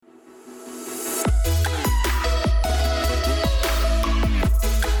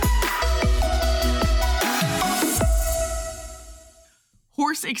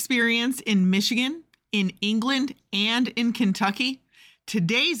experience in Michigan, in England, and in Kentucky?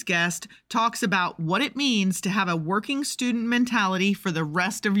 Today's guest talks about what it means to have a working student mentality for the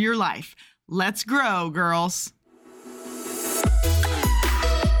rest of your life. Let's grow, girls.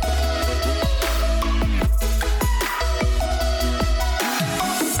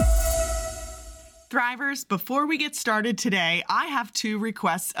 Thrivers, before we get started today, I have two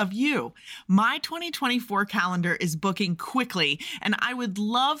requests of you. My 2024 calendar is booking quickly, and I would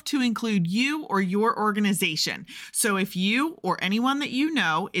love to include you or your organization. So if you or anyone that you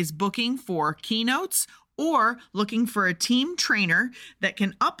know is booking for keynotes or looking for a team trainer that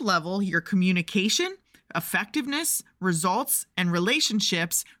can up-level your communication, effectiveness, results, and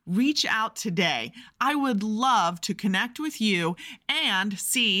relationships, reach out today. I would love to connect with you and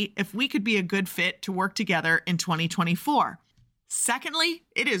see if we could be a good fit to work together in 2024. Secondly,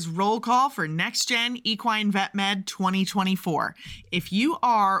 it is roll call for Next Gen Equine Vet Med 2024. If you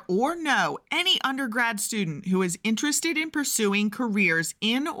are or know any undergrad student who is interested in pursuing careers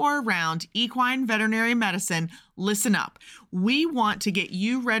in or around equine veterinary medicine, listen up. We want to get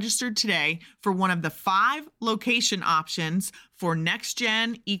you registered today for one of the 5 location options for Next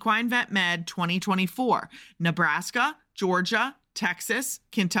Gen Equine Vet Med 2024. Nebraska, Georgia, Texas,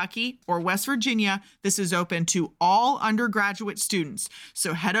 Kentucky, or West Virginia. This is open to all undergraduate students.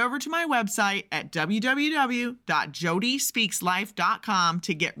 So head over to my website at www.jodyspeakslife.com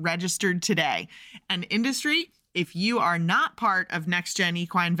to get registered today. And industry, if you are not part of Next Gen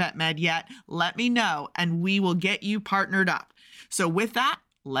Equine Vet Med yet, let me know and we will get you partnered up. So with that,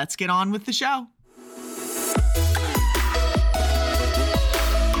 let's get on with the show.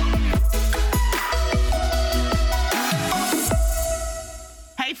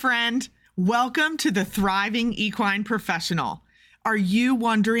 Hey friend, welcome to the Thriving Equine Professional. Are you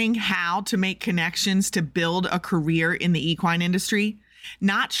wondering how to make connections to build a career in the equine industry?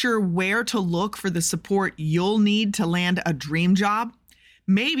 Not sure where to look for the support you'll need to land a dream job?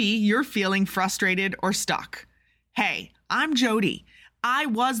 Maybe you're feeling frustrated or stuck. Hey, I'm Jody. I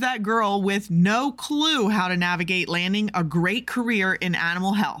was that girl with no clue how to navigate landing a great career in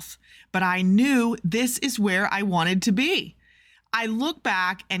animal health, but I knew this is where I wanted to be. I look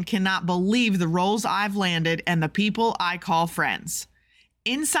back and cannot believe the roles I've landed and the people I call friends.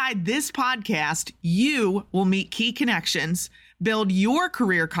 Inside this podcast, you will meet key connections, build your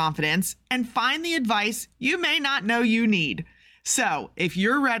career confidence, and find the advice you may not know you need. So, if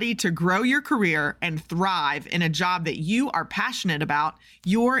you're ready to grow your career and thrive in a job that you are passionate about,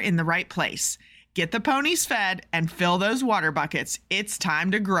 you're in the right place. Get the ponies fed and fill those water buckets. It's time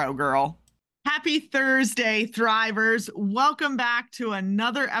to grow, girl. Happy Thursday, Thrivers. Welcome back to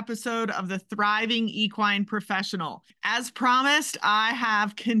another episode of the Thriving Equine Professional. As promised, I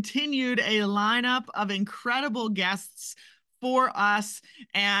have continued a lineup of incredible guests for us,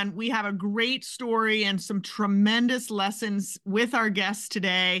 and we have a great story and some tremendous lessons with our guests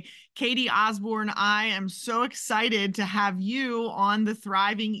today. Katie Osborne, I am so excited to have you on the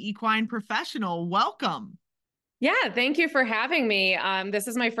Thriving Equine Professional. Welcome. Yeah, thank you for having me. This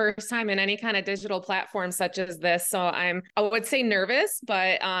is my first time in any kind of digital platform such as this. So I would say nervous,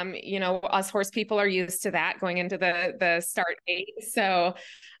 but us horse people are used to that going into the start gate. So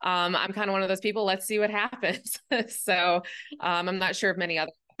I'm kind of one of those people, let's see what happens. So I'm not sure of many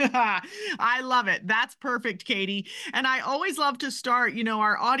others. I love it. That's perfect, Katie. And I always love to start,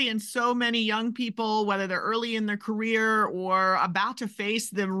 our audience, so many young people, whether they're early in their career or about to face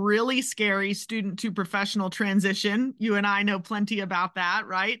the really scary student to professional transition. You and I know plenty about that,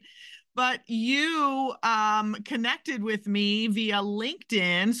 right? But you connected with me via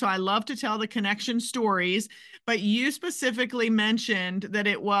LinkedIn. So I love to tell the connection stories. But you specifically mentioned that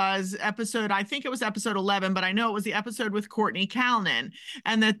it was I think it was episode 11, but I know it was the episode with Courtney Calnan.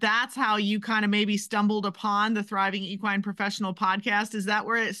 And that's how you kind of maybe stumbled upon the Thriving Equine Professional podcast. Is that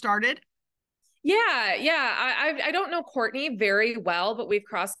where it started? Yeah. I don't know Courtney very well, but we've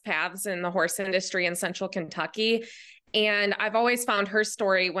crossed paths in the horse industry in Central Kentucky. And I've always found her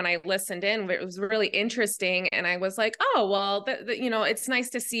story when I listened in, it was really interesting. And I was like, oh, well, it's nice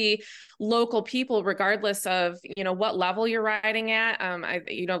to see local people, regardless of, what level you're riding at.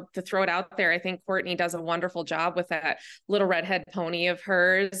 To throw it out there, I think Courtney does a wonderful job with that little redhead pony of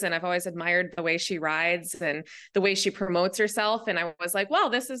hers. And I've always admired the way she rides and the way she promotes herself. And I was like, well,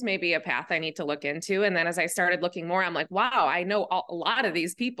 this is maybe a path I need to look into. And then as I started looking more, I'm like, wow, I know a lot of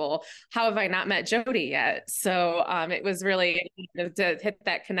these people. How have I not met Jody yet? So it was really to hit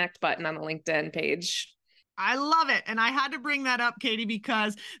that connect button on the LinkedIn page. I love it. And I had to bring that up, Katie,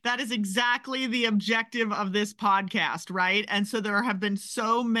 because that is exactly the objective of this podcast, right? And so there have been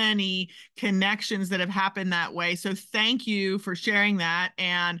so many connections that have happened that way. So thank you for sharing that.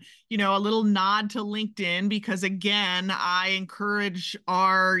 And, a little nod to LinkedIn, because again, I encourage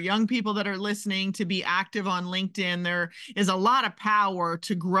our young people that are listening to be active on LinkedIn. There is a lot of power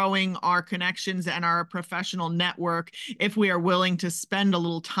to growing our connections and our professional network if we are willing to spend a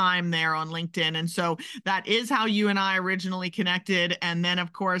little time there on LinkedIn. And so that is how you and I originally connected. And then,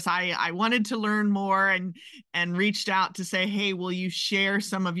 of course, I wanted to learn more and reached out to say, hey, will you share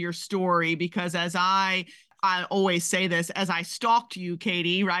some of your story? Because as I always say this, as I stalked you,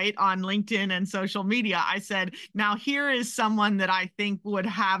 Katie, right, on LinkedIn and social media, I said, now here is someone that I think would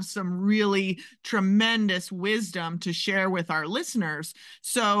have some really tremendous wisdom to share with our listeners.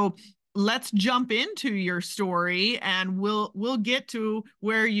 So let's jump into your story, and we'll get to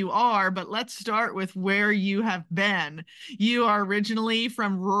where you are, but let's start with where you have been. You are originally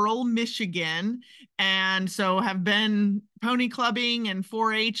from rural Michigan, and so have been pony clubbing and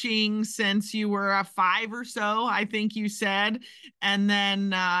 4-Hing since you were 5 or so, I think you said. And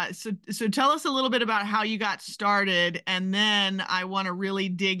then so tell us a little bit about how you got started, and then I want to really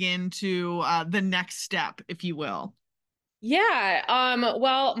dig into the next step, if you will. Yeah.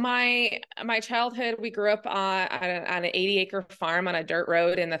 Well, my childhood, we grew up on an 80-acre farm on a dirt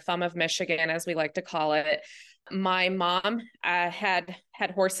road in the thumb of Michigan, as we like to call it. My mom had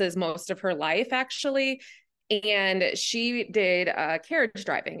horses most of her life, actually, and she did carriage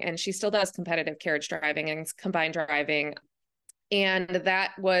driving, and she still does competitive carriage driving and combined driving. And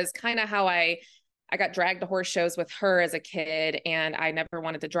that was kind of how I got dragged to horse shows with her as a kid, and I never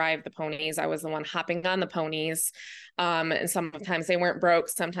wanted to drive the ponies. I was the one hopping on the ponies. And sometimes they weren't broke,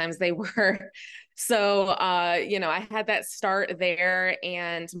 sometimes they were. So, I had that start there.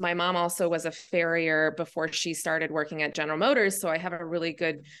 And my mom also was a farrier before she started working at General Motors. So I have a really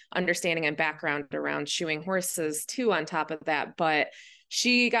good understanding and background around shoeing horses too, on top of that. But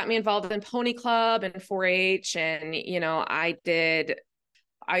she got me involved in Pony Club and 4-H. And,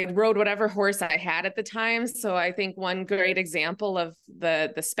 I rode whatever horse I had at the time. So I think one great example of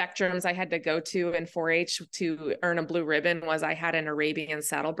the spectrums I had to go to in 4-H to earn a blue ribbon was I had an Arabian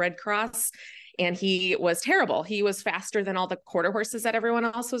saddlebred cross, and he was terrible. He was faster than all the quarter horses that everyone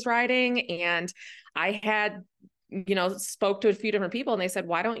else was riding. And I had spoke to a few different people, and they said,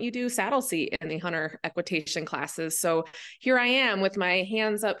 why don't you do saddle seat in the hunter equitation classes? So here I am with my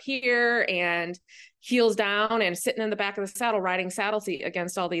hands up here and heels down and sitting in the back of the saddle riding saddle seat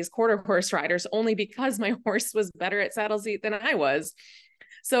against all these quarter horse riders, only because my horse was better at saddle seat than I was.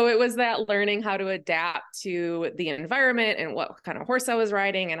 So it was that learning how to adapt to the environment and what kind of horse I was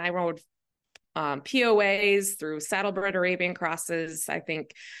riding. And I rode POAs through saddlebred Arabian crosses. I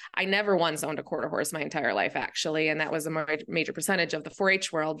think I never once owned a quarter horse my entire life, actually. And that was a major percentage of the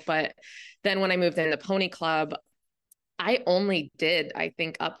 4-H world. But then when I moved into Pony Club, I only did, I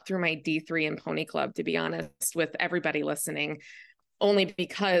think, up through my D3 in Pony Club, to be honest with everybody listening, only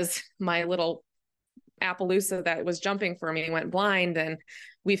because my little Appaloosa that was jumping for me went blind. And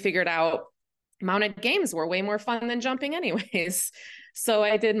we figured out mounted games were way more fun than jumping anyways. So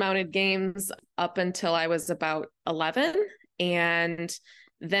I did mounted games up until I was about 11. And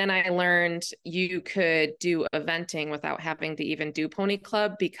then I learned you could do eventing without having to even do Pony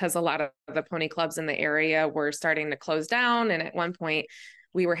Club, because a lot of the pony clubs in the area were starting to close down. And at one point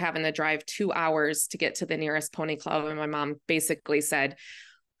we were having to drive 2 hours to get to the nearest pony club. And my mom basically said,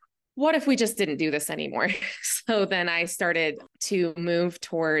 what if we just didn't do this anymore? So then I started to move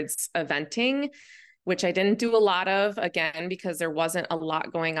towards eventing, which I didn't do a lot of, again, because there wasn't a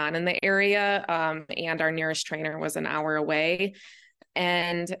lot going on in the area. And our nearest trainer was an hour away.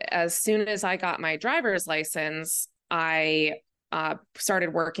 And as soon as I got my driver's license, I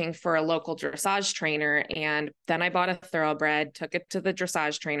started working for a local dressage trainer. And then I bought a thoroughbred, took it to the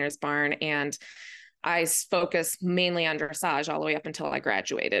dressage trainer's barn, and I focused mainly on dressage all the way up until I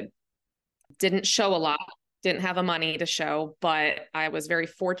graduated. Didn't show a lot, didn't have the money to show, but I was very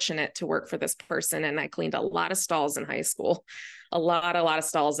fortunate to work for this person. And I cleaned a lot of stalls in high school, a lot of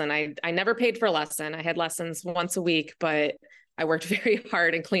stalls. And I never paid for a lesson. I had lessons once a week, but I worked very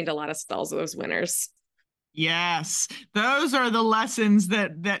hard and cleaned a lot of stalls those winters. Yes, those are the lessons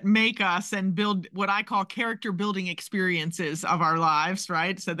that make us and build what I call character building experiences of our lives,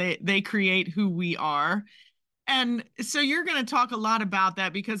 right? So they create who we are. And so you're going to talk a lot about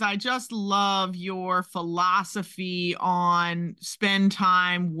that because I just love your philosophy on spend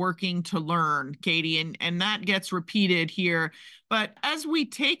time working to learn, Katie, and that gets repeated here. But as we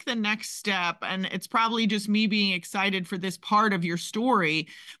take the next step, and it's probably just me being excited for this part of your story,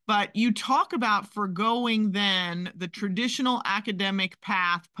 but you talk about forgoing then the traditional academic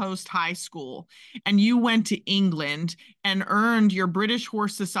path post high school, and you went to England and earned your British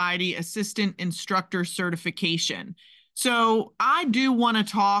Horse Society Assistant Instructor certification. So I do want to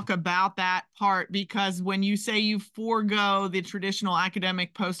talk about that part because when you say you forego the traditional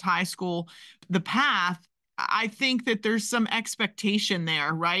academic post high school, the path, I think that there's some expectation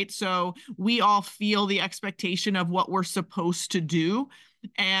there, right? So we all feel the expectation of what we're supposed to do.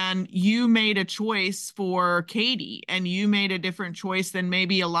 And you made a choice for Katie, and you made a different choice than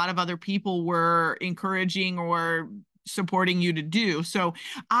maybe a lot of other people were encouraging or supporting you to do. So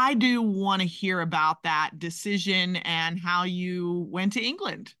I do want to hear about that decision and how you went to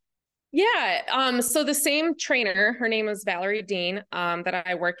England. Yeah. So the same trainer, her name was Valerie Dean, that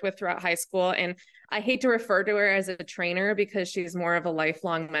I worked with throughout high school. And I hate to refer to her as a trainer because she's more of a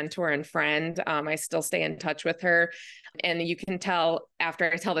lifelong mentor and friend. I still stay in touch with her. And you can tell after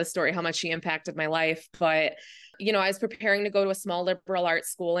I tell this story how much she impacted my life. But, I was preparing to go to a small liberal arts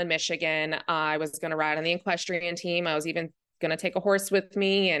school in Michigan. I was going to ride on the equestrian team. I was even going to take a horse with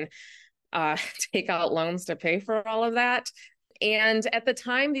me and take out loans to pay for all of that. And at the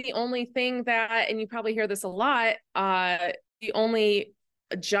time, the only thing that, and you probably hear this a lot, the only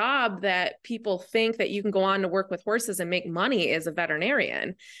job that people think that you can go on to work with horses and make money is a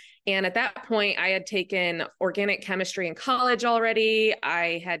veterinarian. And at that point, I had taken organic chemistry in college already.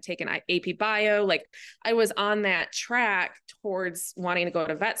 I had taken AP bio. Like I was on that track towards wanting to go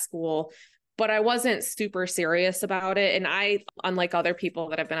to vet school, but I wasn't super serious about it. And I, unlike other people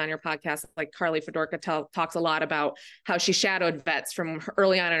that have been on your podcast, like Carly Fedorka talks a lot about how she shadowed vets from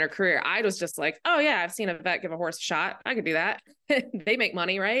early on in her career. I was just like, oh yeah, I've seen a vet give a horse a shot. I could do that. They make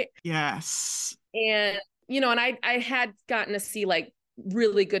money, right? Yes. And, and I had gotten to see like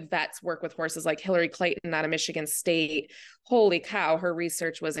really good vets work with horses like Hillary Clayton out of Michigan State. Holy cow, her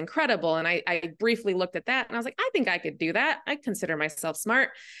research was incredible. And I briefly looked at that and I was like, I think I could do that. I consider myself smart.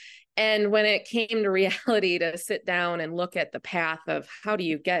 And when it came to reality to sit down and look at the path of how do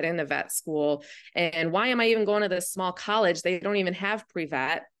you get into vet school and why am I even going to this small college? They don't even have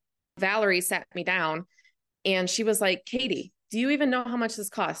pre-vet. Valerie sat me down and she was like, Katie, do you even know how much this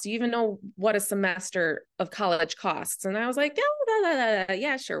costs? Do you even know what a semester of college costs? And I was like,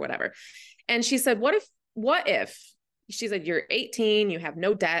 yeah, sure, whatever. And she said, what if, she said, you're 18, you have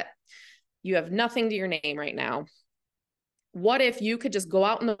no debt, you have nothing to your name right now. What if you could just go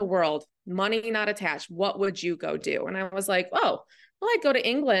out in the world, money not attached? What would you go do? And I was like, oh, well, I'd go to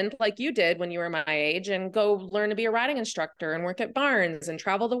England like you did when you were my age and go learn to be a riding instructor and work at barns and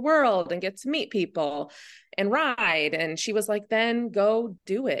travel the world and get to meet people and ride. And she was like, then go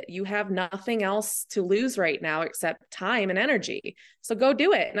do it. You have nothing else to lose right now except time and energy. So go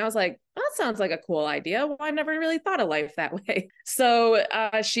do it. And I was like, that sounds like a cool idea. Well, I never really thought of life that way. So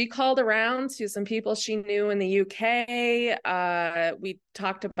she called around to some people she knew in the UK. We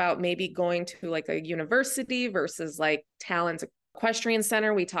talked about maybe going to like a university versus like Talon's Equestrian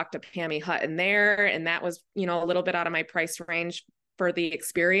Center. We talked to Pammy Hutton there, and that was, a little bit out of my price range for the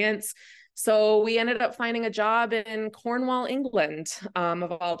experience. So we ended up finding a job in Cornwall, England,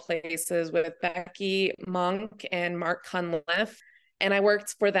 of all places, with Becky Monk and Mark Cunliffe. And I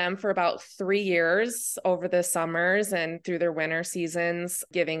worked for them for about 3 years over the summers and through their winter seasons,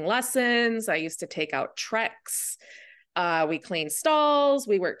 giving lessons. I used to take out treks. We cleaned stalls.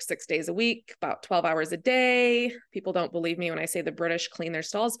 We worked 6 days a week, about 12 hours a day. People don't believe me when I say the British clean their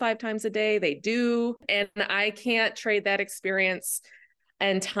stalls 5 times a day. They do. And I can't trade that experience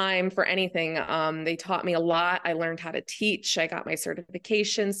and time for anything. They taught me a lot. I learned how to teach. I got my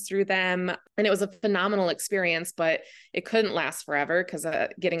certifications through them. And it was a phenomenal experience, but it couldn't last forever because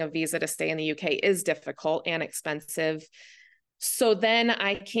getting a visa to stay in the UK is difficult and expensive. So then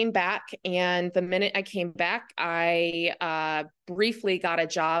I came back, and the minute I came back, I briefly got a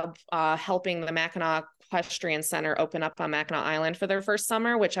job helping the Mackinac Equestrian Center open up on Mackinac Island for their first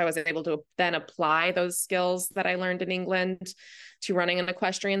summer, which I was able to then apply those skills that I learned in England to running an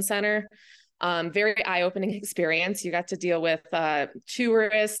equestrian center. Very eye-opening experience. You got to deal with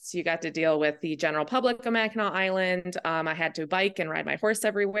tourists. You got to deal with the general public of Mackinac Island. I had to bike and ride my horse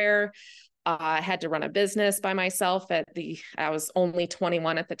everywhere. I had to run a business by myself I was only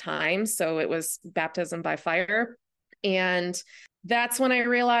 21 at the time. So it was baptism by fire. And that's when I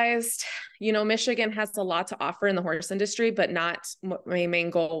realized, Michigan has a lot to offer in the horse industry, but not what my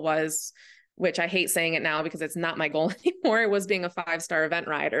main goal was which I hate saying it now because it's not my goal anymore. It was being a 5-star event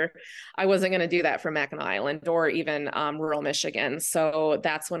rider. I wasn't going to do that for Mackinac Island or even rural Michigan. So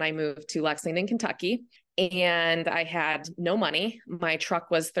that's when I moved to Lexington, Kentucky. And I had no money. My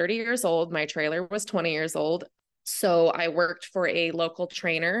truck was 30 years old. My trailer was 20 years old. So I worked for a local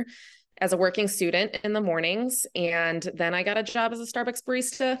trainer as a working student in the mornings. And then I got a job as a Starbucks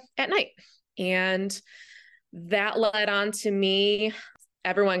barista at night. And that led on to me.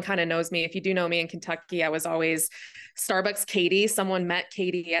 Everyone kind of knows me. If you do know me in Kentucky, I was always Starbucks Katie. Someone met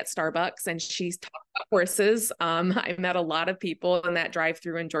Katie at Starbucks and she's talked about horses. I met a lot of people in that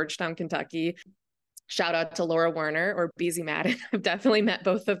drive-through in Georgetown, Kentucky. Shout out to Laura Werner or BZ Madden. I've definitely met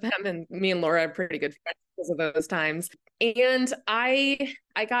both of them, and me and Laura are pretty good friends because of those times. And I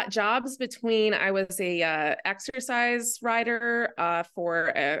got jobs between, I was a exercise rider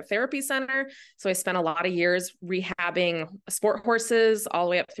for a therapy center. So I spent a lot of years rehabbing sport horses all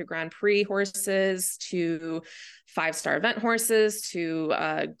the way up through Grand Prix horses to 5-star event horses to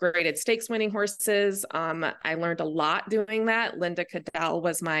graded stakes winning horses. I learned a lot doing that. Linda Cadell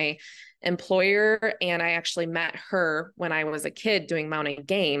was my employer, and I actually met her when I was a kid doing mounted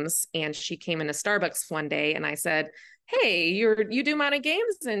games, and she came into Starbucks one day and I said, "Hey, you do mounted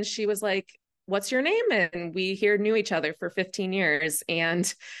games?" And she was like, "What's your name?" And we here knew each other for 15 years.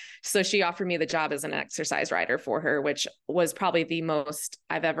 And so she offered me the job as an exercise rider for her, which was probably the most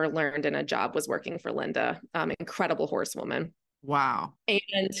I've ever learned in a job, was working for Linda. Incredible horsewoman. Wow.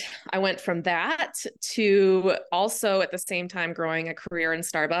 And I went from that to also at the same time growing a career in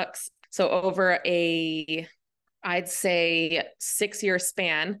Starbucks. So over I'd say 6-year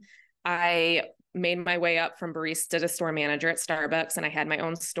span, I made my way up from barista to store manager at Starbucks. And I had my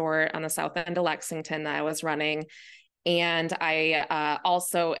own store on the south end of Lexington that I was running. And I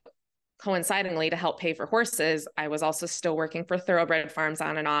also, coincidingly, to help pay for horses, I was also still working for thoroughbred farms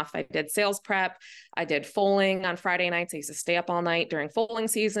on and off. I did sales prep. I did foaling on Friday nights. I used to stay up all night during foaling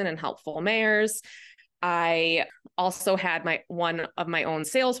season and help foal mares. I also had one of my own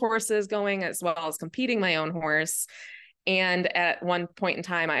sales horses going, as well as competing my own horse. And at one point in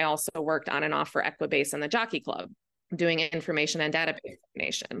time, I also worked on and off for Equibase and the Jockey Club, doing information and database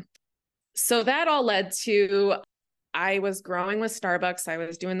coordination. So that all led to, I was growing with Starbucks. I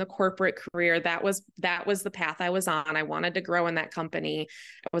was doing the corporate career. That was the path I was on. I wanted to grow in that company.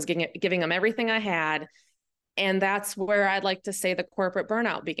 I was giving them everything I had. And that's where I'd like to say the corporate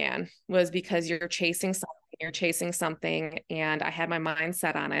burnout began, was because you're chasing something. And I had my mind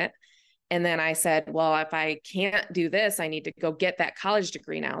set on it. And then I said, well, if I can't do this, I need to go get that college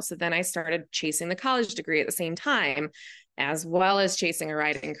degree now. So then I started chasing the college degree at the same time, as well as chasing a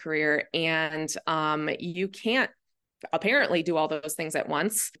riding career. And you can't apparently do all those things at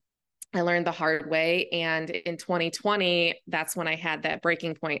once. I learned the hard way. And in 2020, that's when I had that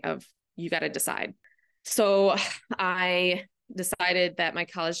breaking point of, you got to decide. So I decided that my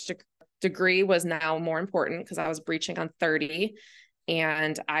college degree was now more important because I was breaching on 30.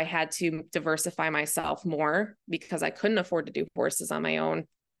 And I had to diversify myself more because I couldn't afford to do horses on my own.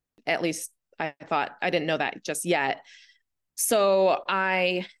 At least I thought. I didn't know that just yet. So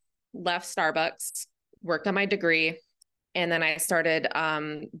I left Starbucks, worked on my degree, and then I started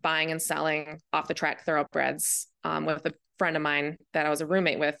buying and selling off the track thoroughbreds with a friend of mine that I was a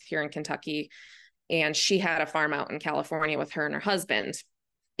roommate with here in Kentucky. And she had a farm out in California with her and her husband.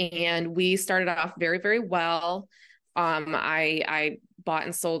 And we started off very, very well. I bought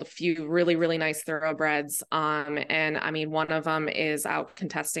and sold a few really, really nice thoroughbreds. And I mean, one of them is out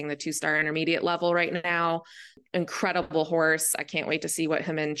contesting the 2-star intermediate level right now. Incredible horse. I can't wait to see what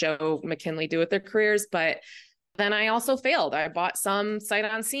him and Joe McKinley do with their careers. But then I also failed. I bought some sight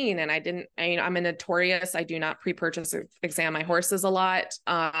unseen, and I'm a notorious, I do not pre-purchase exam my horses a lot,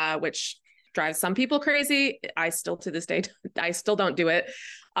 which drives some people crazy. I still, to this day, I still don't do it.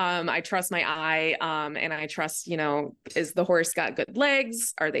 I trust my eye, and I trust, is the horse got good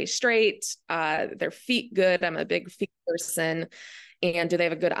legs? Are they straight? Their feet good? I'm a big feet person. And do they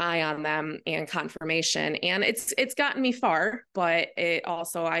have a good eye on them and conformation? And it's gotten me far, but it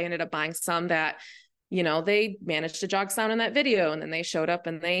also, I ended up buying some that, they managed to jog sound in that video, and then they showed up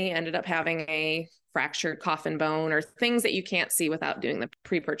and they ended up having a fractured coffin bone or things that you can't see without doing the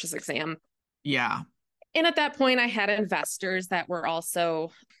pre-purchase exam. Yeah. And at that point, I had investors that were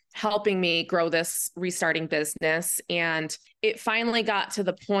also helping me grow this restarting business. And it finally got to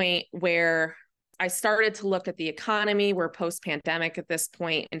the point where I started to look at the economy. We're post-pandemic at this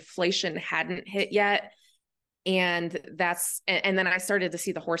point. Inflation hadn't hit yet. And then I started to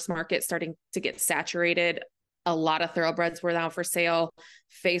see the horse market starting to get saturated. A lot of thoroughbreds were now for sale.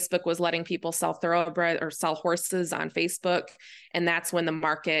 Facebook was letting people sell thoroughbred or sell horses on Facebook. And that's when the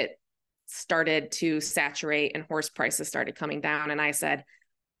market started to saturate and horse prices started coming down. And I said,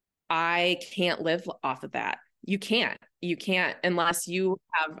 I can't live off of that. You can't unless you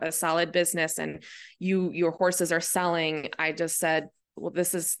have a solid business and your horses are selling. I just said, well,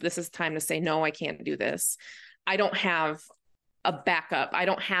 this is time to say, no, I can't do this. I don't have a backup. I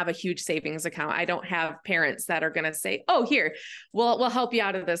don't have a huge savings account. I don't have parents that are going to say, oh, here, we'll help you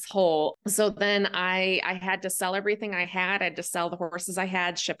out of this hole. So then I had to sell everything I had. I had to sell the horses I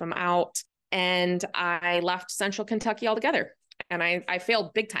had, ship them out. And I left Central Kentucky altogether. And I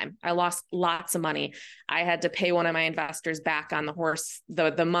failed big time. I lost lots of money. I had to pay one of my investors back on the horse,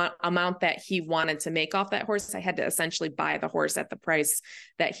 the amount that he wanted to make off that horse. I had to essentially buy the horse at the price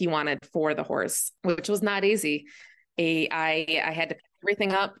that he wanted for the horse, which was not easy. I had to pick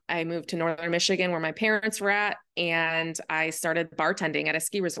everything up. I moved to Northern Michigan where my parents were at, and I started bartending at a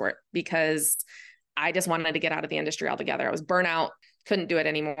ski resort because I just wanted to get out of the industry altogether. I was burnt out, couldn't do it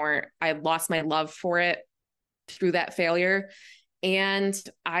anymore. I lost my love for it through that failure. And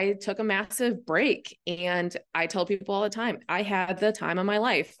I took a massive break. And I tell people all the time, I had the time of my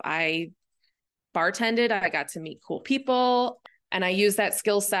life. I bartended, I got to meet cool people, and I used that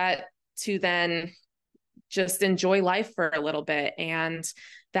skill set to then just enjoy life for a little bit. And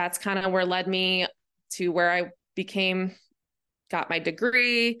that's kind of where led me to where I got my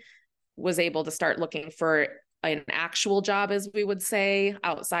degree, was able to start looking for an actual job, as we would say,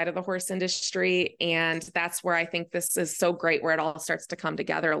 outside of the horse industry. And that's where I think this is so great, where it all starts to come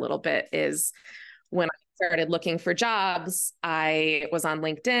together a little bit, is when I started looking for jobs, I was on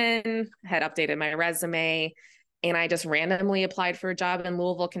LinkedIn, had updated my resume, and I just randomly applied for a job in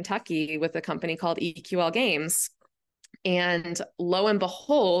Louisville, Kentucky with a company called EQL Games. And lo and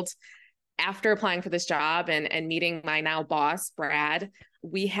behold, after applying for this job and meeting my now boss, Brad,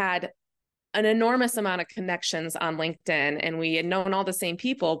 we had an enormous amount of connections on LinkedIn, and we had known all the same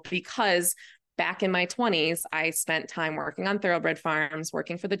people because back in my 20s, I spent time working on thoroughbred farms,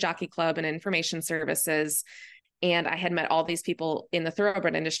 working for the Jockey Club and information services. And I had met all these people in the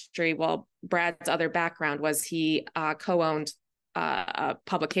thoroughbred industry. Well, Brad's other background was he co-owned a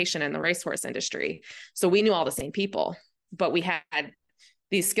publication in the racehorse industry. So we knew all the same people, but we had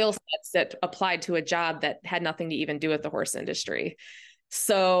these skill sets that applied to a job that had nothing to even do with the horse industry.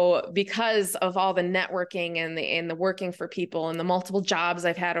 So because of all the networking and the working for people and the multiple jobs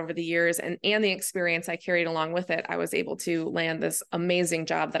I've had over the years and the experience I carried along with it, I was able to land this amazing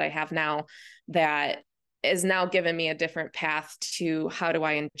job that I have now that is now given me a different path to how do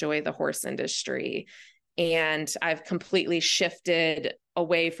I enjoy the horse industry. And I've completely shifted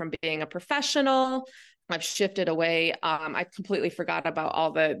away from being a professional. I've shifted away. I completely forgot about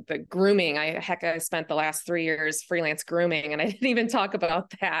all the grooming. I spent the last 3 years freelance grooming, and I didn't even talk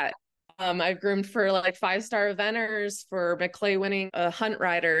about that. I've groomed for like 5-star eventers, for McClay winning hunt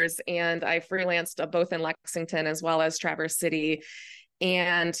riders, and I freelanced both in Lexington as well as Traverse City.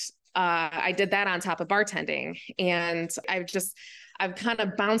 And I did that on top of bartending. And I've kind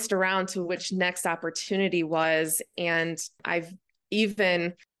of bounced around to which next opportunity was. And I've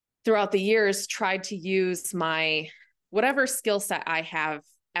even throughout the years tried to use my whatever skill set I have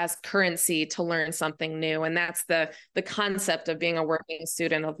as currency to learn something new. And that's the concept of being a working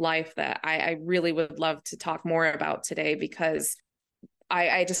student of life that I really would love to talk more about today, because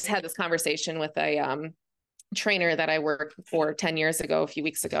I just had this conversation with a trainer that I worked for 10 years ago, a few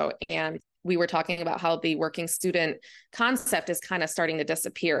weeks ago. And we were talking about how the working student concept is kind of starting to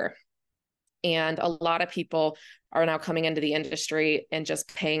disappear. And a lot of people are now coming into the industry and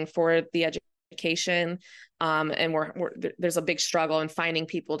just paying for the education. And there's a big struggle in finding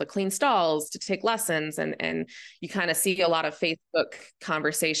people to clean stalls, to take lessons. And you kind of see a lot of Facebook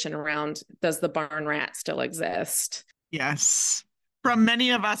conversation around, does the barn rat still exist? Yes. From many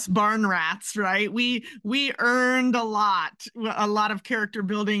of us barn rats, right? We earned a lot of character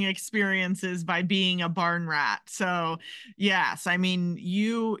building experiences by being a barn rat. So yes, I mean,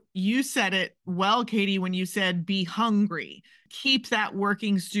 you said it well, Katie, when you said be hungry. Keep that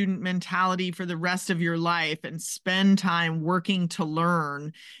working student mentality for the rest of your life and spend time working to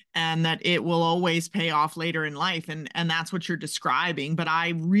learn, and that it will always pay off later in life. And that's what you're describing. But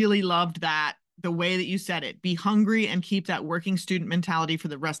I really loved that, the way that you said it, be hungry and keep that working student mentality for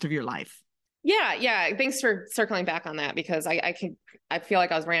the rest of your life. Yeah. Yeah. Thanks for circling back on that, because I feel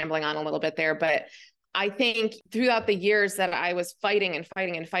like I was rambling on a little bit there, but I think throughout the years that I was fighting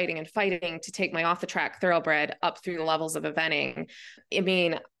to take my off the track thoroughbred up through the levels of eventing. I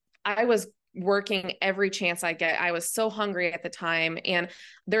mean, I was working every chance I get. I was so hungry at the time, and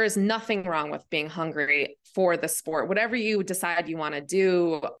there is nothing wrong with being hungry for the sport. Whatever you decide you want to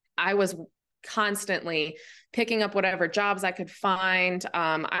do, I was constantly picking up whatever jobs I could find.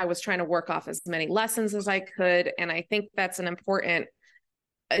 I was trying to work off as many lessons as I could. And I think that's an important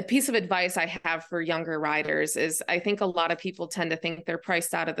a piece of advice I have for younger riders is I think a lot of people tend to think they're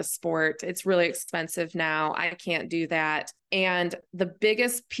priced out of the sport. It's really expensive now. I can't do that. And the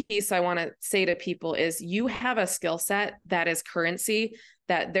biggest piece I want to say to people is you have a skill set that is currency,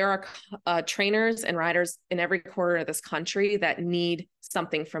 that there are trainers and riders in every corner of this country that need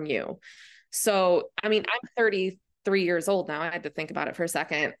something from you. So, I mean, I'm 33 years old now. I had to think about it for a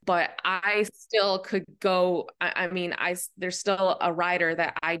second, but I still could go. I mean, there's still a rider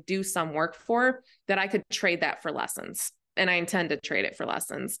that I do some work for that I could trade that for lessons. And I intend to trade it for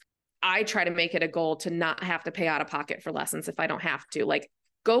lessons. I try to make it a goal to not have to pay out of pocket for lessons if I don't have to. Like,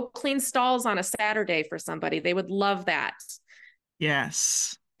 go clean stalls on a Saturday for somebody. They would love that.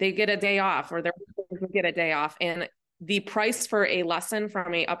 Yes. They get a day off, or they get a day off. And the price for a lesson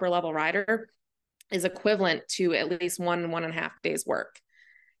from a upper level rider is equivalent to at least 1.5 days work.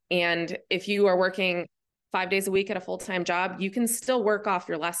 And if you are working 5 days a week at a full-time job, you can still work off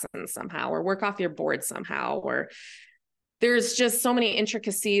your lessons somehow, or work off your board somehow. Or there's just so many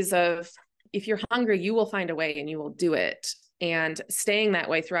intricacies of, if you're hungry, you will find a way and you will do it. And staying that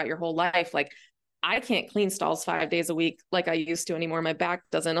way throughout your whole life. Like, I can't clean stalls 5 days a week like I used to anymore. My back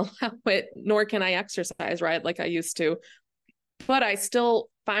doesn't allow it, nor can I exercise, right, like I used to. But I still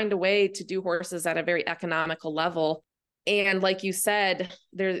find a way to do horses at a very economical level. And like you said,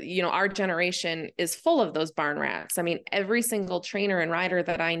 our generation is full of those barn rats. I mean, every single trainer and rider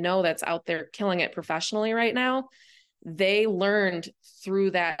that I know that's out there killing it professionally right now, they learned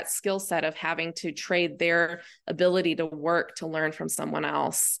through that skill set of having to trade their ability to work to learn from someone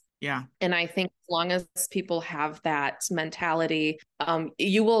else. Yeah. And I think as long as people have that mentality,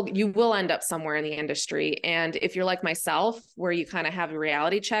 you will end up somewhere in the industry. And if you're like myself, where you kind of have a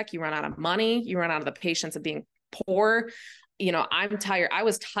reality check, you run out of money, you run out of the patience of being poor. I'm tired. I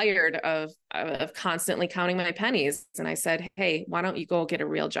was tired of constantly counting my pennies. And I said, hey, why don't you go get a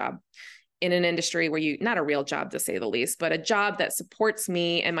real job in an industry where not a real job to say the least, but a job that supports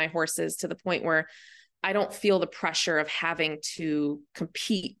me and my horses to the point where I don't feel the pressure of having to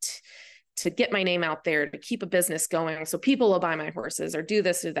compete to get my name out there, to keep a business going so people will buy my horses or do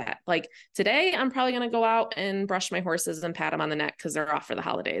this or that. Like, today, I'm probably going to go out and brush my horses and pat them on the neck because they're off for the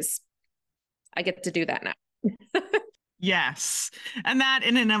holidays. I get to do that now. Yes. And that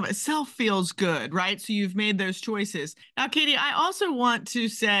in and of itself feels good, right? So you've made those choices. Now, Katie, I also want to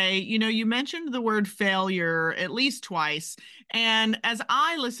say, you mentioned the word failure at least twice. And as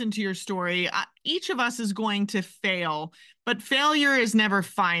I listen to your story, each of us is going to fail, but failure is never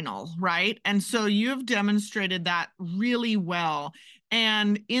final, right? And so you've demonstrated that really well.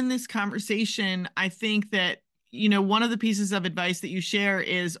 And in this conversation, I think that one of the pieces of advice that you share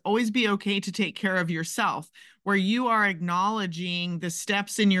is always be okay to take care of yourself, where you are acknowledging the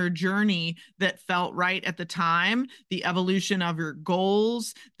steps in your journey that felt right at the time, the evolution of your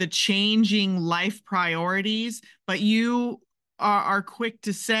goals, the changing life priorities, but you are quick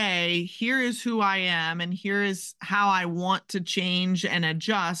to say, here is who I am and here is how I want to change and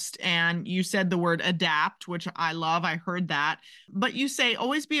adjust. And you said the word adapt, which I love. I heard that. But you say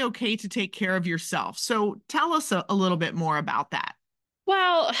always be okay to take care of yourself. So tell us a little bit more about that.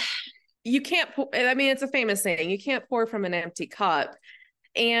 Well, you can't, it's a famous saying, you can't pour from an empty cup.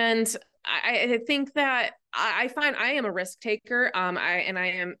 And I think that I find I am a risk taker. I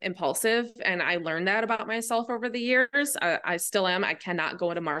am impulsive, and I learned that about myself over the years. I still am. I cannot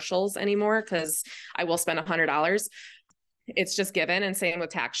go into Marshall's anymore because I will spend $100. It's just given. And same with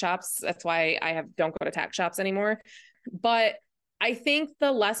tack shops. That's why don't go to tack shops anymore. But I think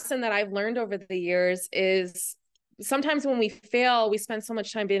the lesson that I've learned over the years is sometimes when we fail, we spend so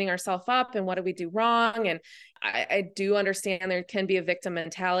much time beating ourselves up and what did we do wrong? And I do understand there can be a victim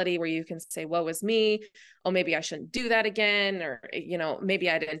mentality where you can say, woe is me. Oh, maybe I shouldn't do that again. Or, maybe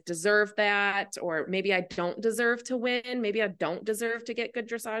I didn't deserve that. Or maybe I don't deserve to win. Maybe I don't deserve to get good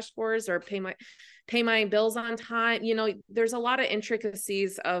dressage scores or pay my bills on time. There's a lot of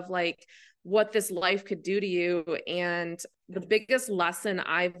intricacies of like what this life could do to you. And the biggest lesson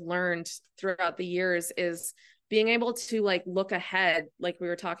I've learned throughout the years is being able to like look ahead, like we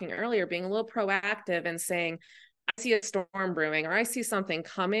were talking earlier, being a little proactive and saying, I see a storm brewing or I see something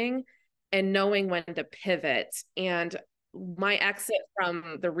coming, and knowing when to pivot. And my exit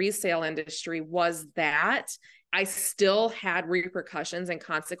from the resale industry was that I still had repercussions and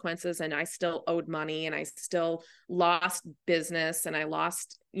consequences, and I still owed money, and I still lost business, and I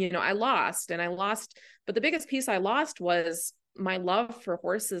lost, but the biggest piece I lost was my love for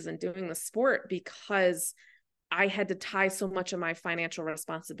horses and doing the sport, because I had to tie so much of my financial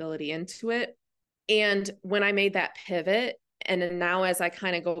responsibility into it. And when I made that pivot, and then now as I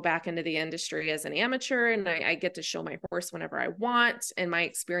kind of go back into the industry as an amateur, and I get to show my horse whenever I want, and my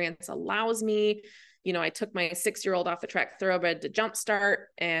experience allows me, I took my 6-year-old off the track thoroughbred to jumpstart,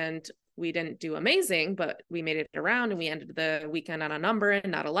 and we didn't do amazing, but we made it around and we ended the weekend on a number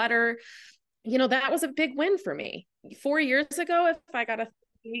and not a letter. That was a big win for me. 4 years ago, if I got a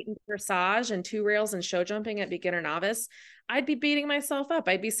 8 in dressage and 2 rails and show jumping at beginner novice, I'd be beating myself up.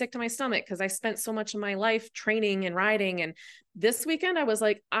 I'd be sick to my stomach because I spent so much of my life training and riding. And this weekend, I was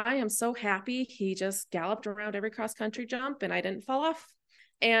like, I am so happy he just galloped around every cross country jump and I didn't fall off.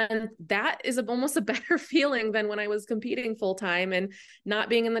 And that is almost a better feeling than when I was competing full time and not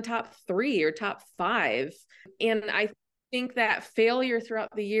being in the top 3 or top 5. And I think that failure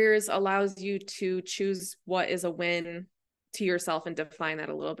throughout the years allows you to choose what is a win to yourself and define that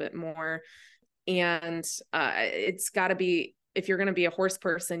a little bit more. And it's got to be, if you're going to be a horse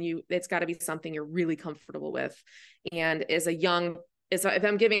person, it's got to be something you're really comfortable with. And if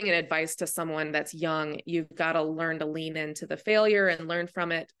I'm giving an advice to someone that's young, you've got to learn to lean into the failure and learn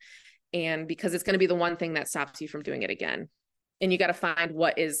from it. And because it's going to be the one thing that stops you from doing it again. And you got to find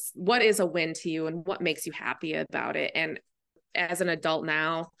what is a win to you and what makes you happy about it. And as an adult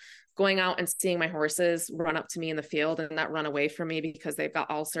now, going out and seeing my horses run up to me in the field and not run away from me because they've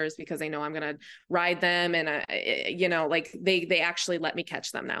got ulcers, because they know I'm going to ride them. And, like they actually let me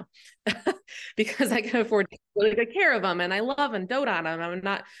catch them now because I can afford to take really good care of them. And I love and dote on them. I'm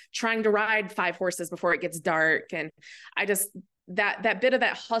not trying to ride 5 horses before it gets dark. And I just, that bit of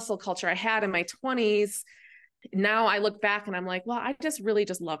that hustle culture I had in my 20s, now I look back and I'm like, well, I just really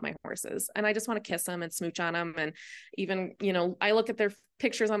just love my horses and I just want to kiss them and smooch on them. And even, I look at their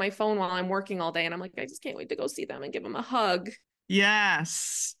pictures on my phone while I'm working all day and I'm like, I just can't wait to go see them and give them a hug.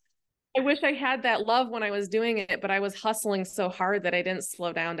 Yes. I wish I had that love when I was doing it, but I was hustling so hard that I didn't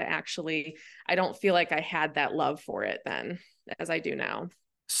slow down to I don't feel like I had that love for it then as I do now.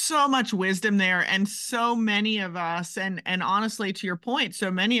 So much wisdom there, and so many of us, and honestly, to your point,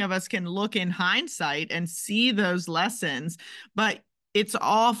 so many of us can look in hindsight and see those lessons, but it's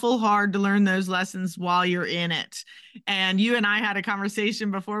awful hard to learn those lessons while you're in it. And you and I had a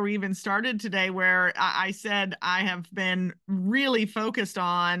conversation before we even started today where I said I have been really focused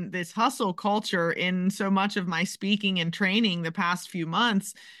on this hustle culture in so much of my speaking and training the past few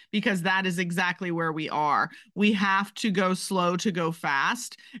months, because that is exactly where we are. We have to go slow to go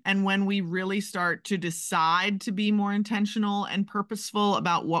fast. And when we really start to decide to be more intentional and purposeful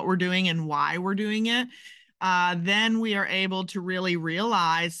about what we're doing and why we're doing it, then we are able to really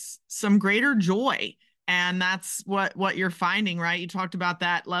realize some greater joy. And that's what you're finding, right? You talked about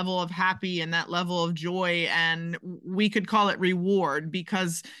that level of happy and that level of joy, and we could call it reward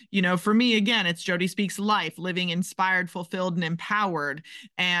because, for me, again, it's Jody Speaks Life, living inspired, fulfilled, and empowered.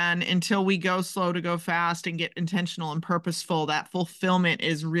 And until we go slow to go fast and get intentional and purposeful, that fulfillment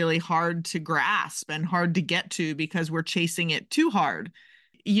is really hard to grasp and hard to get to because we're chasing it too hard.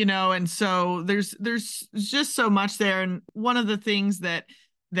 And so there's just so much there. And one of the things that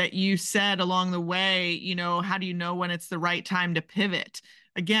you said along the way, how do you know when it's the right time to pivot?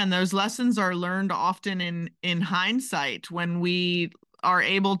 Again, those lessons are learned often in hindsight when we are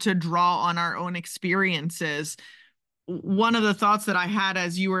able to draw on our own experiences. One of the thoughts that I had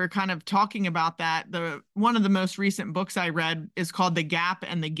as you were kind of talking about that, one of the most recent books I read is called The Gap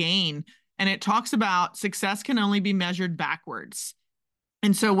and the Gain. And it talks about success can only be measured backwards.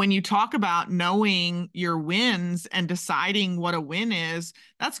 And so when you talk about knowing your wins and deciding what a win is,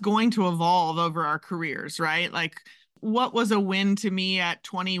 that's going to evolve over our careers, right? Like what was a win to me at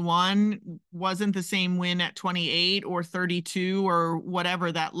 21 wasn't the same win at 28 or 32 or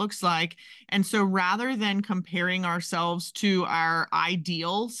whatever that looks like. And so rather than comparing ourselves to our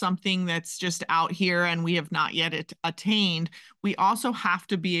ideal, something that's just out here and we have not yet attained, we also have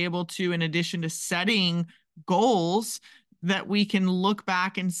to be able to, in addition to setting goals, that we can look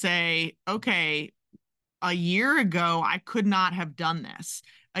back and say, okay, a year ago, I could not have done this.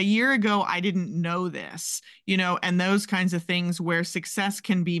 A year ago, I didn't know this, and those kinds of things where success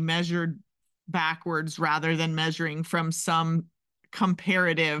can be measured backwards rather than measuring from some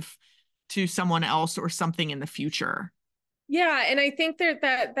comparative to someone else or something in the future. Yeah. And I think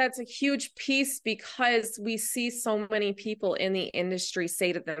that's a huge piece because we see so many people in the industry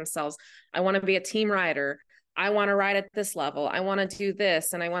say to themselves, I want to be a team rider. I want to ride at this level. I want to do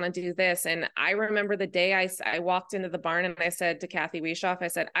this and I want to do this. And I remember the day I walked into the barn and I said to Kathy Weishoff, I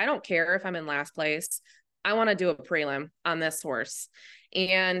said, I don't care if I'm in last place. I want to do a prelim on this horse.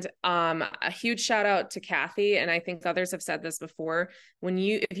 And a huge shout out to Kathy. And I think others have said this before.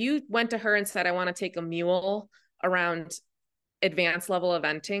 If you went to her and said, I want to take a mule around advanced level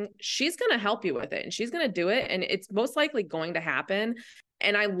eventing, she's going to help you with it and she's going to do it. And it's most likely going to happen.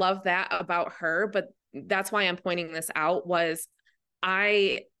 And I love that about her. But that's why I'm pointing this out was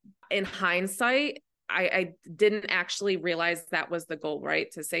in hindsight, I didn't actually realize that was the goal,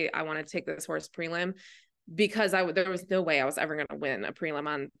 right? To say, I want to take this horse prelim, because there was no way I was ever going to win a prelim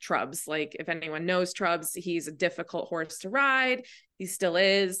on Trubs. Like, if anyone knows Trubs, he's a difficult horse to ride. He still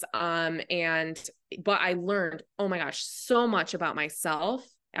is. But I learned, oh my gosh, so much about myself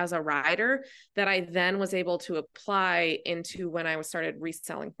as a rider that I then was able to apply into when I started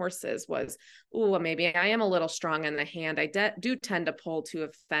reselling horses. Was, well, maybe I am a little strong in the hand. I do tend to pull to a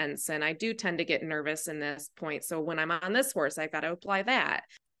fence, and I do tend to get nervous in this point. So when I'm on this horse, I've got to apply that.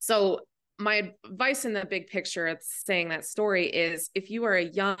 So my advice in the big picture of saying that story is, if you are a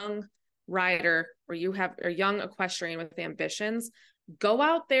young rider or you have a young equestrian with ambitions, go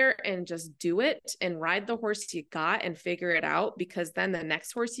out there and just do it and ride the horse you got and figure it out. Because then the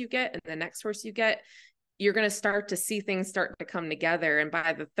next horse you get and the next horse you get, you're going to start to see things start to come together. And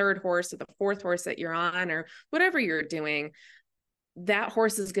by the third horse or the fourth horse that you're on, or whatever you're doing, that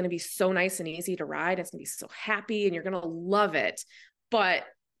horse is going to be so nice and easy to ride. It's going to be so happy and you're going to love it. But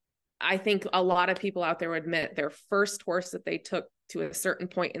I think a lot of people out there would admit their first horse that they took to a certain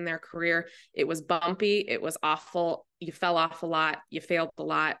point in their career, it was bumpy, it was awful, you fell off a lot, you failed a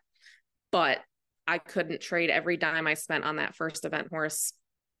lot, but I couldn't trade every dime I spent on that first event horse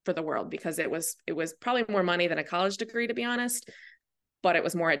for the world, because it was probably more money than a college degree, to be honest, but it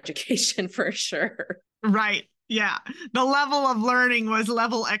was more education for sure. Right. Yeah. The level of learning was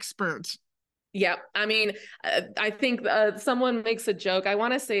level expert. Yep. I mean, I think someone makes a joke. I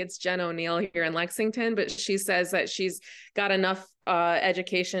want to say it's Jen O'Neill here in Lexington, but she says that she's got enough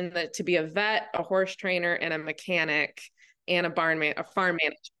education to be a vet, a horse trainer, and a mechanic, and a farm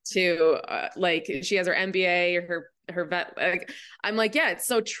manager too. Like, she has her MBA or her vet. Like, I'm like, yeah, it's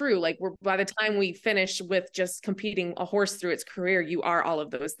so true. Like, by the time we finish with just competing a horse through its career, you are all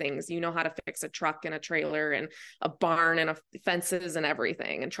of those things. You know how to fix a truck and a trailer and a barn and fences and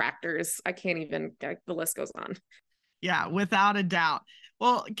everything, and tractors. I can't even, the list goes on. Yeah, without a doubt.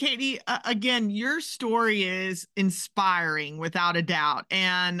 Well, Katie, again, your story is inspiring without a doubt.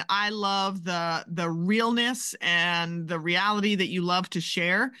 And I love the realness and the reality that you love to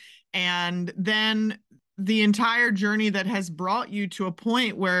share. And then the entire journey that has brought you to a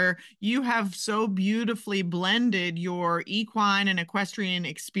point where you have so beautifully blended your equine and equestrian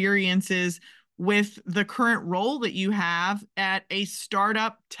experiences with the current role that you have at a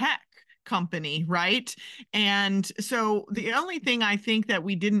startup tech company, right? And so the only thing I think that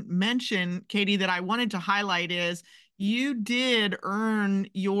we didn't mention, Katie, that I wanted to highlight is you did earn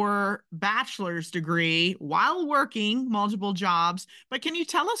your bachelor's degree while working multiple jobs, but can you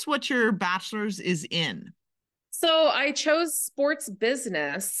tell us what your bachelor's is in? So I chose sports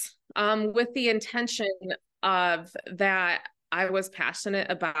business with the intention of that I was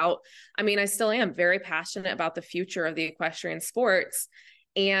passionate about. I mean, I still am very passionate about the future of the equestrian sports.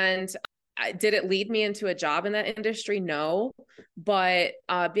 And did it lead me into a job in that industry? No, but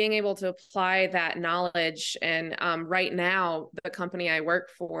being able to apply that knowledge. And right now, the company I work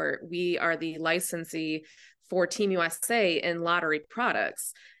for, we are the licensee for Team USA in lottery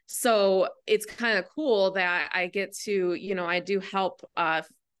products. So it's kind of cool that I get to, I do help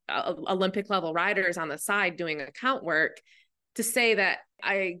Olympic level riders on the side doing account work, to say that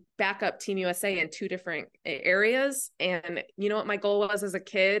I back up Team USA in two different areas. And you know what my goal was as a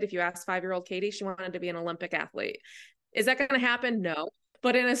kid? If you ask 5-year-old Katie, she wanted to be an Olympic athlete. Is that going to happen? No.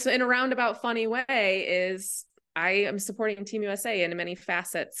 But in a roundabout funny way is I am supporting Team USA in many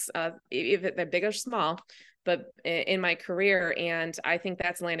facets, if they're big or small, but in my career. And I think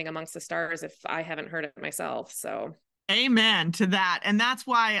that's landing amongst the stars if I haven't heard it myself. So Amen to that. And that's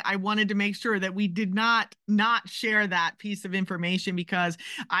why I wanted to make sure that we did not share that piece of information, because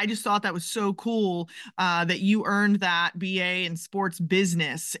I just thought that was so cool that you earned that BA in sports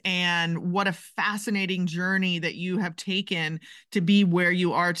business. And what a fascinating journey that you have taken to be where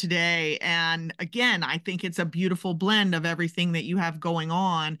you are today. And again, I think it's a beautiful blend of everything that you have going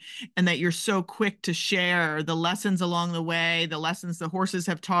on, and that you're so quick to share the lessons along the way, the lessons the horses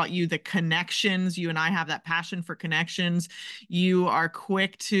have taught you, the connections. You and I have that passion for connections. You are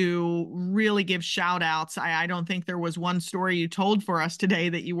quick to really give shout outs. I don't think there was one story you told for us today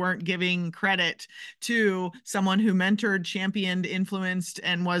that you weren't giving credit to someone who mentored, championed, influenced,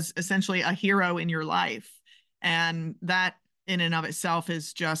 and was essentially a hero in your life. And that in and of itself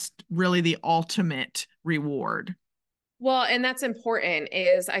is just really the ultimate reward. Well, and that's important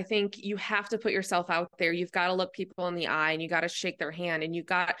is I think you have to put yourself out there. You've got to look people in the eye and you got to shake their hand and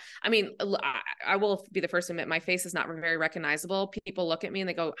I mean, I will be the first to admit my face is not very recognizable. People look at me and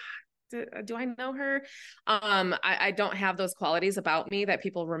they go, do I know her? I don't have those qualities about me that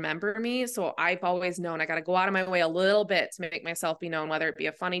people remember me. So I've always known I got to go out of my way a little bit to make myself be known, whether it be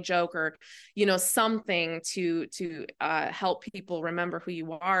a funny joke or, something to help people remember who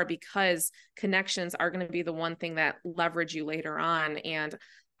you are, because connections are going to be the one thing that leverage you later on. And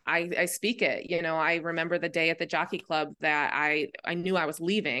I speak it, I remember the day at the jockey club that I knew I was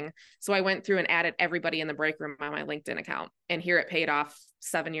leaving. So I went through and added everybody in the break room on my LinkedIn account, and here it paid off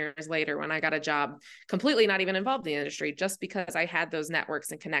 7 years later when I got a job completely not even involved in the industry, just because I had those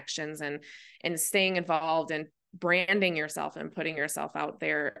networks and connections and staying involved and branding yourself and putting yourself out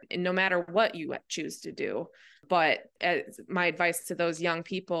there, and no matter what you choose to do. But my advice to those young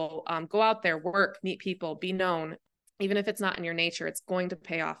people, go out there, work, meet people, be known. Even if it's not in your nature, it's going to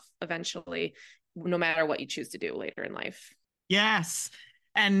pay off eventually, no matter what you choose to do later in life. Yes.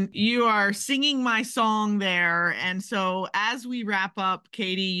 And you are singing my song there. And so as we wrap up,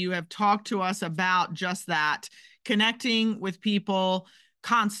 Katie, you have talked to us about just that, connecting with people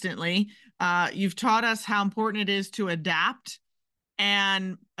constantly. You've taught us how important it is to adapt.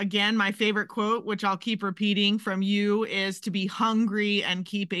 And again, my favorite quote, which I'll keep repeating from you, is to be hungry and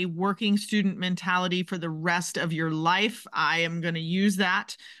keep a working student mentality for the rest of your life. I am going to use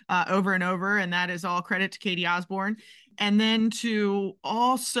that over and over, and that is all credit to Katie Osborne. And then to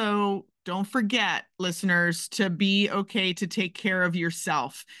also, don't forget, listeners, to be okay to take care of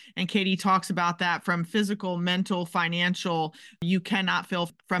yourself. And Katie talks about that from physical, mental, financial. You cannot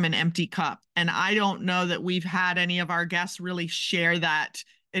fill from an empty cup. And I don't know that we've had any of our guests really share that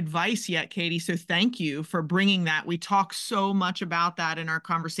advice yet, Katie. So thank you for bringing that. We talk so much about that in our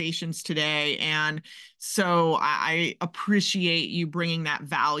conversations today. And so I appreciate you bringing that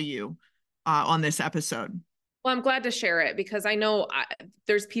value on this episode. Well, I'm glad to share it, because I know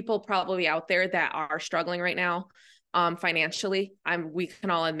there's people probably out there that are struggling right now financially. We can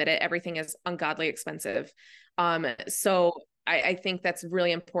all admit it. Everything is ungodly expensive. So I think that's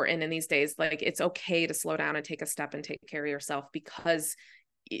really important in these days. Like, it's okay to slow down and take a step and take care of yourself, because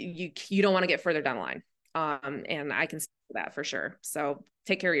you don't want to get further down the line. And I can see that for sure. So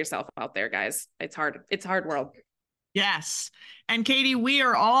take care of yourself out there, guys. It's hard. It's a hard world. Yes. And Katie, we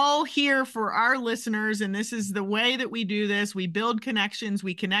are all here for our listeners, and this is the way that we do this. We build connections.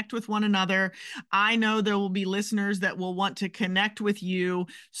 We connect with one another. I know there will be listeners that will want to connect with you.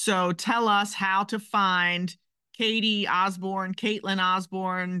 So tell us how to find Katie Osborne, Caitlin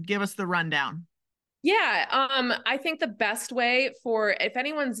Osborne. Give us the rundown. Yeah. I think the best way for, if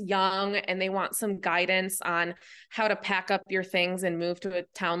anyone's young and they want some guidance on how to pack up your things and move to a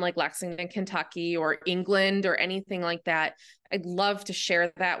town like Lexington, Kentucky, or England, or anything like that, I'd love to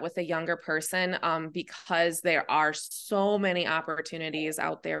share that with a younger person, because there are so many opportunities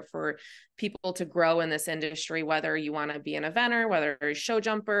out there for people to grow in this industry, whether you want to be an eventer, whether a show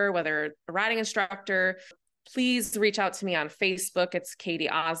jumper, whether a riding instructor. Please reach out to me on Facebook. It's Katie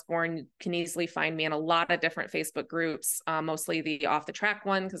Osborne. You can easily find me in a lot of different Facebook groups, mostly the off the track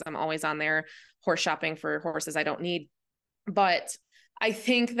one, because I'm always on there horse shopping for horses I don't need. But I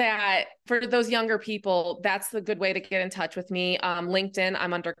think that for those younger people, that's the good way to get in touch with me. LinkedIn,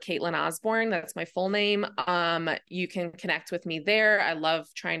 I'm under Caitlin Osborne. That's my full name. You can connect with me there. I love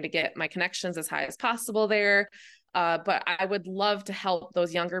trying to get my connections as high as possible there. But I would love to help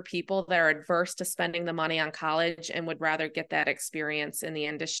those younger people that are adverse to spending the money on college and would rather get that experience in the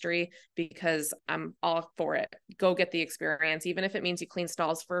industry, because I'm all for it. Go get the experience. Even if it means you clean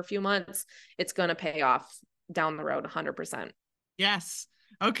stalls for a few months, it's going to pay off down the road 100%. Yes.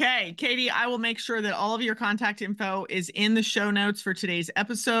 Okay, Katie, I will make sure that all of your contact info is in the show notes for today's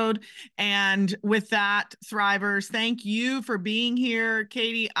episode. And with that, Thrivers, thank you for being here.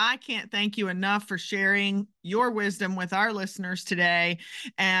 Katie, I can't thank you enough for sharing your wisdom with our listeners today.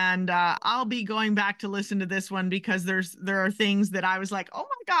 And I'll be going back to listen to this one, because there are things that I was like, oh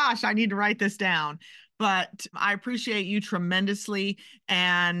my gosh, I need to write this down. But I appreciate you tremendously.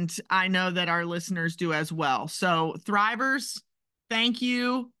 And I know that our listeners do as well. So Thrivers, thank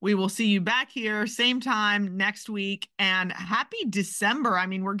you. We will see you back here same time next week. And happy December. I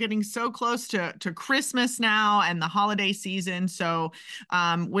mean, we're getting so close to Christmas now and the holiday season. So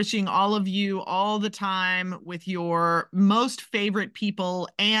wishing all of you all the time with your most favorite people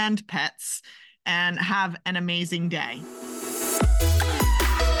and pets, and have an amazing day.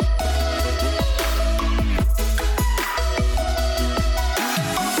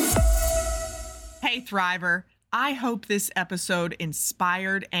 Hey, Thriver. I hope this episode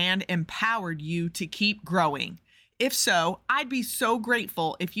inspired and empowered you to keep growing. If so, I'd be so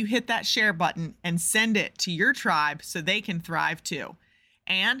grateful if you hit that share button and send it to your tribe so they can thrive too.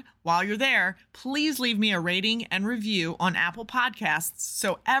 And while you're there, please leave me a rating and review on Apple Podcasts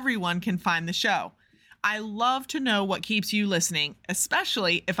so everyone can find the show. I love to know what keeps you listening,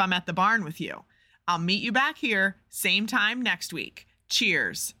 especially if I'm at the barn with you. I'll meet you back here, same time next week.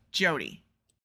 Cheers, Jody.